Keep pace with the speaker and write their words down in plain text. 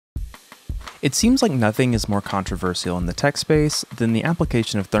It seems like nothing is more controversial in the tech space than the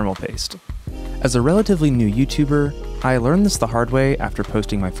application of thermal paste. As a relatively new YouTuber, I learned this the hard way after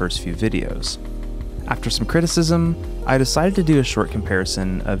posting my first few videos. After some criticism, I decided to do a short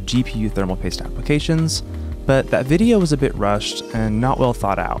comparison of GPU thermal paste applications, but that video was a bit rushed and not well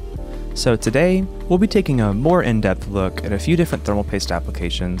thought out. So today, we'll be taking a more in-depth look at a few different thermal paste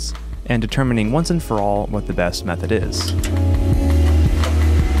applications and determining once and for all what the best method is.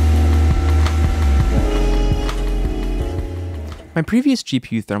 My previous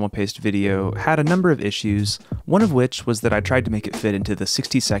GPU thermal paste video had a number of issues, one of which was that I tried to make it fit into the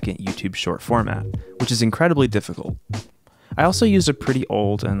 60-second YouTube short format, which is incredibly difficult. I also used a pretty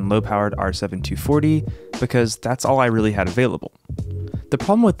old and low-powered R7 because that's all I really had available. The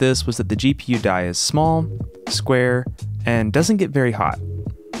problem with this was that the GPU die is small, square, and doesn't get very hot.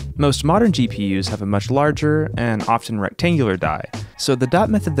 Most modern GPUs have a much larger and often rectangular die, so the dot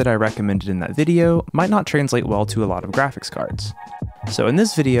method that I recommended in that video might not translate well to a lot of graphics cards. So in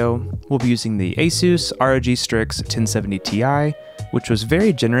this video, we'll be using the Asus ROG Strix 1070 Ti, which was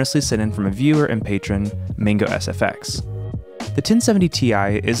very generously sent in from a viewer and patron, Mango SFX. The 1070 Ti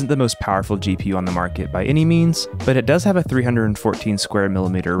isn't the most powerful GPU on the market by any means, but it does have a 314 square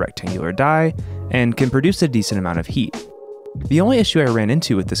millimeter rectangular die and can produce a decent amount of heat. The only issue I ran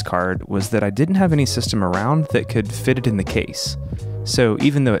into with this card was that I didn't have any system around that could fit it in the case. So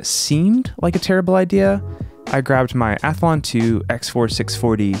even though it seemed like a terrible idea, I grabbed my Athlon 2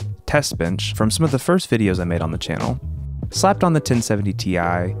 X4640 test bench from some of the first videos I made on the channel, slapped on the 1070 Ti,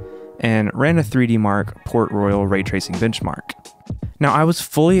 and ran a 3D Mark Port Royal ray tracing benchmark. Now I was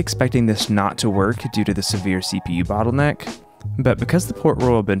fully expecting this not to work due to the severe CPU bottleneck, but because the Port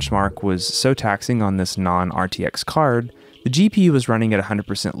Royal benchmark was so taxing on this non-RTX card, the GPU was running at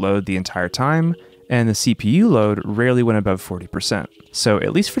 100% load the entire time, and the CPU load rarely went above 40%. So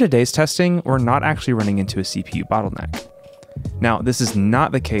at least for today's testing, we're not actually running into a CPU bottleneck. Now, this is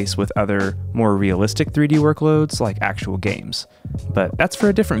not the case with other, more realistic 3D workloads like actual games, but that's for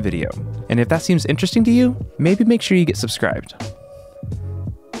a different video. And if that seems interesting to you, maybe make sure you get subscribed.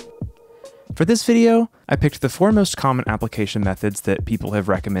 For this video, I picked the 4 most common application methods that people have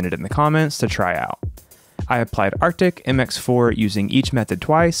recommended in the comments to try out. I applied Arctic MX4 using each method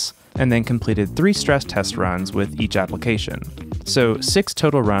twice, and then completed 3 stress test runs with each application, so 6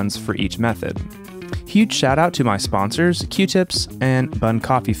 total runs for each method. Huge shout out to my sponsors, Q-Tips and Bun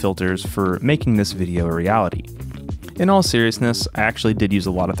Coffee Filters, for making this video a reality. In all seriousness, I actually did use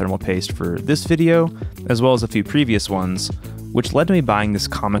a lot of thermal paste for this video, as well as a few previous ones, which led to me buying this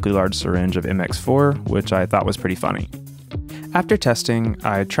comically large syringe of MX4, which I thought was pretty funny. After testing,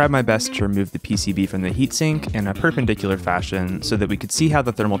 I tried my best to remove the PCB from the heatsink in a perpendicular fashion so that we could see how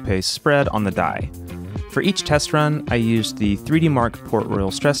the thermal paste spread on the die. For each test run, I used the 3D Mark Port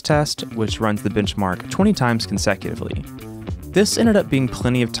Royal stress test, which runs the benchmark 20 times consecutively. This ended up being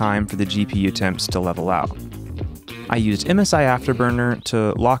plenty of time for the GPU temps to level out. I used MSI Afterburner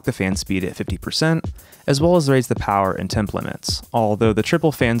to lock the fan speed at 50%, as well as raise the power and temp limits, although the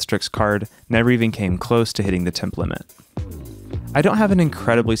triple fan Strix card never even came close to hitting the temp limit. I don't have an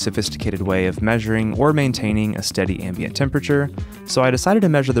incredibly sophisticated way of measuring or maintaining a steady ambient temperature, so I decided to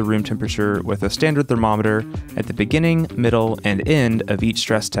measure the room temperature with a standard thermometer at the beginning, middle, and end of each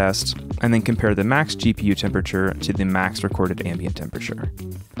stress test, and then compare the max GPU temperature to the max recorded ambient temperature.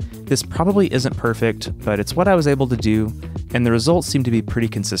 This probably isn't perfect, but it's what I was able to do, and the results seem to be pretty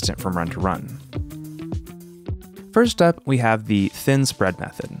consistent from run to run. First up, we have the thin spread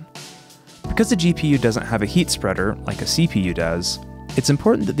method. Because the GPU doesn't have a heat spreader like a CPU does, it's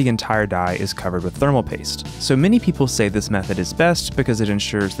important that the entire die is covered with thermal paste. So many people say this method is best because it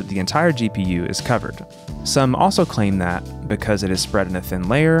ensures that the entire GPU is covered. Some also claim that, because it is spread in a thin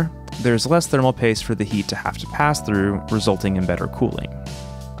layer, there's less thermal paste for the heat to have to pass through, resulting in better cooling.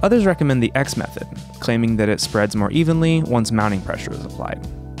 Others recommend the X method, claiming that it spreads more evenly once mounting pressure is applied.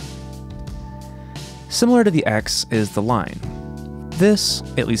 Similar to the X is the line. This,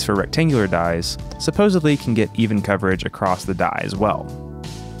 at least for rectangular dies, supposedly can get even coverage across the die as well.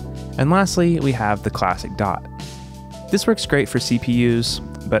 And lastly, we have the classic dot. This works great for CPUs,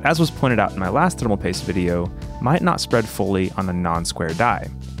 but as was pointed out in my last thermal paste video, might not spread fully on a non-square die.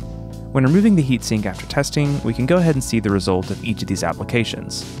 When removing the heatsink after testing, we can go ahead and see the result of each of these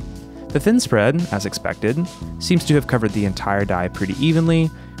applications. The thin spread, as expected, seems to have covered the entire die pretty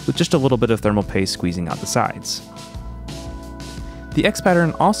evenly, with just a little bit of thermal paste squeezing out the sides. The X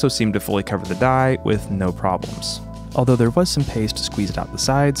pattern also seemed to fully cover the die with no problems, although there was some paste squeezed out the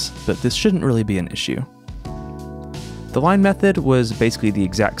sides, but this shouldn't really be an issue. The line method was basically the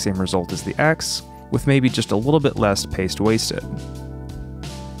exact same result as the X, with maybe just a little bit less paste wasted.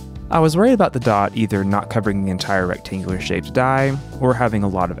 I was worried about the dot either not covering the entire rectangular shaped die or having a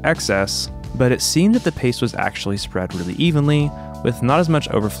lot of excess, but it seemed that the paste was actually spread really evenly, with not as much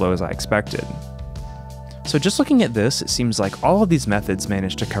overflow as I expected. So just looking at this, it seems like all of these methods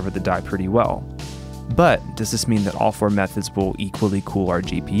managed to cover the die pretty well. But does this mean that all 4 methods will equally cool our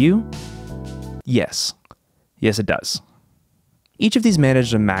GPU? Yes. Yes, it does. Each of these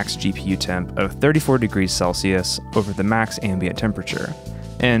managed a max GPU temp of 34 degrees Celsius over the max ambient temperature.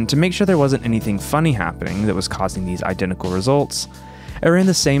 And to make sure there wasn't anything funny happening that was causing these identical results, I ran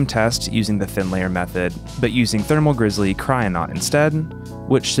the same test using the thin layer method, but using Thermal Grizzly Cryonaut instead,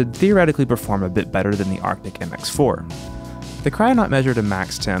 which should theoretically perform a bit better than the Arctic MX4. The Cryonaut measured a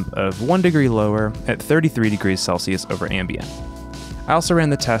max temp of 1 degree lower at 33 degrees Celsius over ambient. I also ran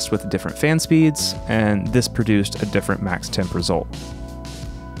the test with different fan speeds, and this produced a different max temp result.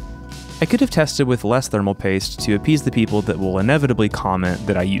 I could have tested with less thermal paste to appease the people that will inevitably comment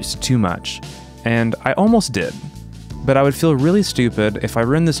that I used too much, and I almost did. But I would feel really stupid if I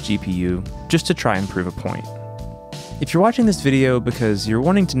run this GPU just to try and prove a point. If you're watching this video because you're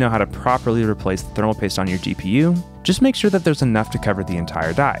wanting to know how to properly replace the thermal paste on your GPU, just make sure that there's enough to cover the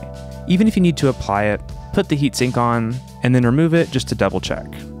entire die. Even if you need to apply it, put the heatsink on, and then remove it just to double check.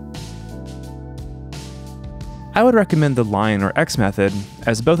 I would recommend the line or X method,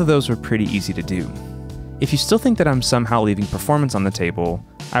 as both of those were pretty easy to do. If you still think that I'm somehow leaving performance on the table,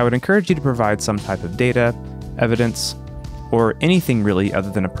 I would encourage you to provide some type of data, evidence, or anything really other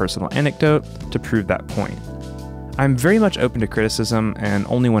than a personal anecdote to prove that point. I'm very much open to criticism and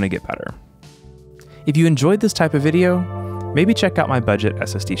only want to get better. If you enjoyed this type of video, maybe check out my budget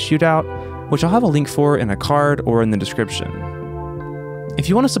SSD Shootout, which I'll have a link for in a card or in the description. If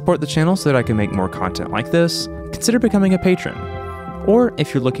you want to support the channel so that I can make more content like this, consider becoming a patron. Or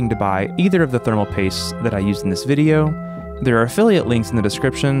if you're looking to buy either of the thermal pastes that I used in this video, there are affiliate links in the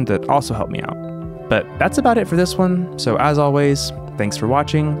description that also help me out. But that's about it for this one, so as always, thanks for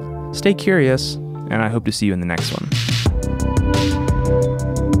watching, stay curious, and I hope to see you in the next one.